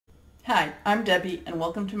Hi, I'm Debbie and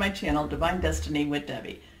welcome to my channel Divine Destiny with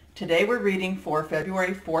Debbie. Today we're reading for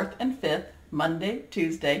February 4th and 5th, Monday,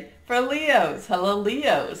 Tuesday, for Leos. Hello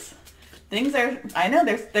Leos. Things are, I know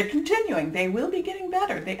they're continuing. They will be getting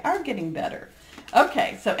better. They are getting better.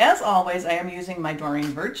 Okay, so as always I am using my Doreen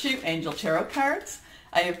Virtue Angel Tarot cards.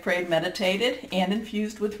 I have prayed, meditated, and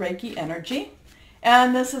infused with Reiki energy.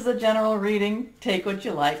 And this is a general reading. Take what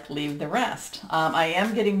you like, leave the rest. I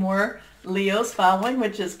am getting more Leos following,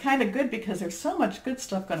 which is kind of good because there's so much good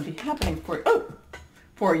stuff going to be happening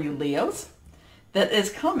for you Leos that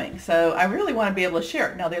is coming. So I really want to be able to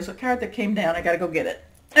share it. Now there's a card that came down. I got to go get it.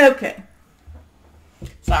 Okay.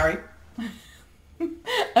 Sorry.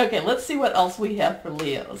 Okay, let's see what else we have for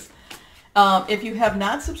Leos. If you have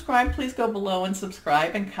not subscribed, please go below and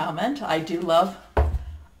subscribe and comment. I do love...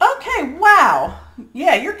 Okay, wow.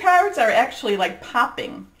 Yeah, your cards are actually like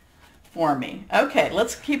popping for me. Okay,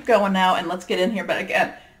 let's keep going now and let's get in here. But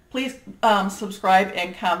again, please subscribe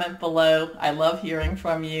and comment below. I love hearing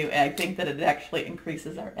from you. I think that it actually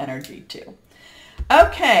increases our energy too.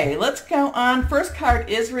 Okay, let's go on. First card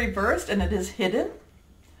is reversed and it is hidden.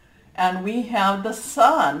 And we have the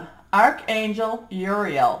Sun, Archangel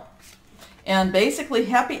Uriel. And basically,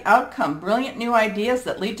 happy outcome, brilliant new ideas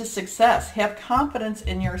that lead to success. Have confidence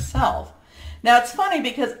in yourself. Now, it's funny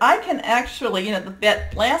because I can actually,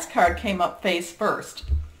 that last card came up face first.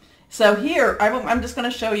 So here, I'm just going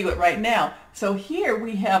to show you it right now. So here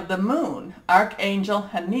we have the Moon, Archangel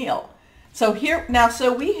Haniel. So here, now,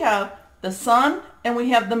 so we have the Sun and we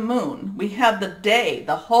have the Moon. We have the day,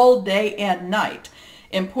 the whole day and night.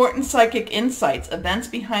 Important psychic insights, events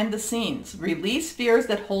behind the scenes, release fears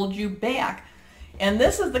that hold you back. And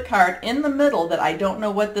this is the card in the middle that I don't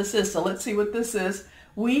know what this is. So let's see what this is.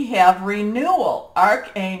 We have renewal,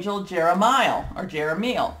 Archangel Jeremiah or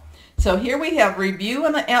Jeremiel. So here we have review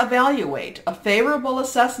and evaluate, a favorable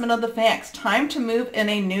assessment of the facts, time to move in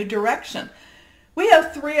a new direction. We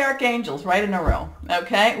have three archangels right in a row,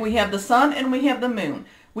 okay? We have the Sun and we have the Moon.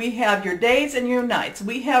 We have your days and your nights.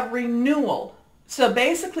 We have renewal. So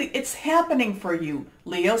basically, it's happening for you,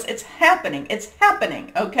 Leos. It's happening. It's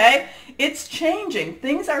happening, okay? It's changing.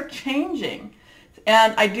 Things are changing.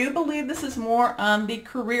 And I do believe this is more on the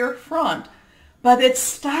career front. But it's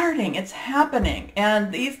starting. It's happening.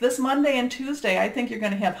 And this Monday and Tuesday, I think you're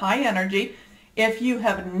going to have high energy. If you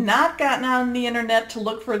have not gotten on the internet to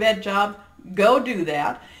look for that job, go do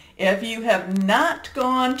that. If you have not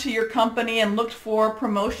gone to your company and looked for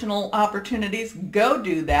promotional opportunities, go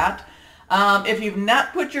do that. If you've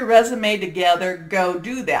not put your resume together, go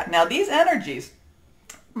do that. Now these energies,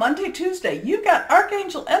 Monday, Tuesday, you've got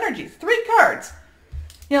Archangel energies, three cards.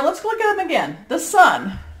 Let's look at them again. The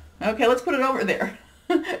Sun. Okay, let's put it over there.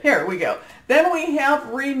 Here we go. Then we have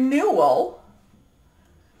renewal.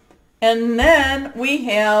 And then we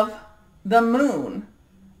have the Moon.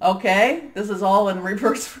 Okay, this is all in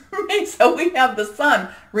reverse for me. So we have the Sun,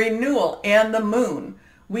 renewal, and the Moon.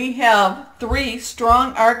 We have three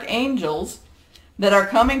strong archangels that are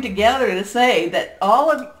coming together to say that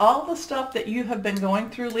all the stuff that you have been going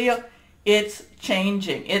through, Leo, it's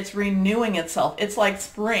changing. It's renewing itself. It's like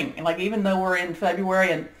spring. Like even though we're in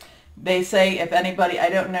February and they say if anybody, I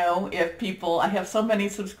don't know if people, I have so many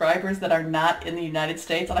subscribers that are not in the United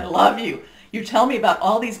States and I love you. You tell me about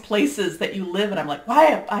all these places that you live and I'm like,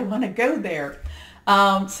 why? I want to go there.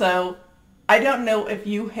 So I don't know if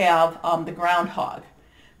you have the groundhog.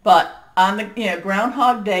 But on the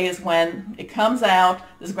Groundhog Day is when it comes out.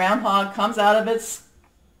 This groundhog comes out of its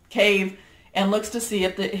cave and looks to see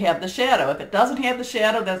if it have the shadow. If it doesn't have the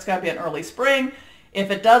shadow, then it's got to be an early spring. If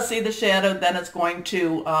it does see the shadow, then it's going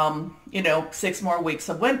to 6 more weeks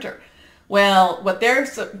of winter. Well, what they're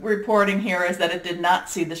reporting here is that it did not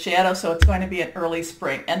see the shadow, so it's going to be an early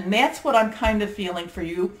spring. And that's what I'm kind of feeling for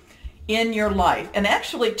you in your life. And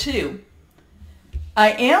actually, too,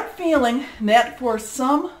 I am feeling that for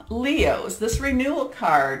some Leos, this renewal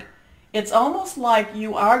card, it's almost like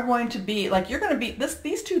you are going to be, like you're going to be,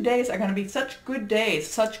 these 2 days are going to be such good days,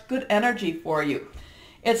 such good energy for you.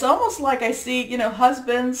 It's almost like I see,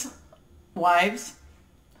 husbands, wives,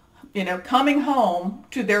 coming home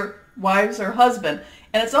to their wives or husband,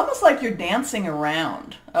 and it's almost like you're dancing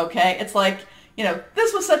around, okay? It's like,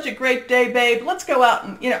 this was such a great day, babe. Let's go out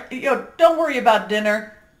and, don't worry about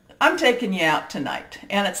dinner. I'm taking you out tonight.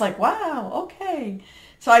 And it's like, wow, okay.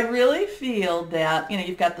 So I really feel that,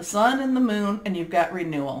 you've got the Sun and the Moon and you've got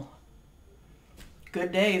renewal.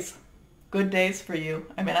 Good days. Good days for you.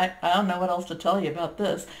 I mean, I don't know what else to tell you about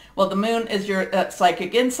this. Well, the Moon is your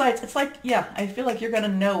psychic insights. It's like, yeah, I feel like you're going to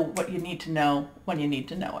know what you need to know when you need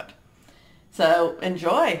to know it. So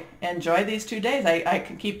enjoy these 2 days. I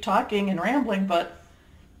can keep talking and rambling, but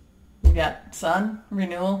We got sun,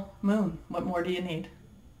 renewal, moon. What more do you need?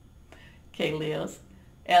 Okay, Leos.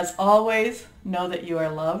 As always, know that you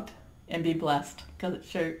are loved and be blessed, because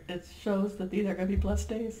it shows that these are going to be blessed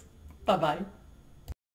days. Bye-bye.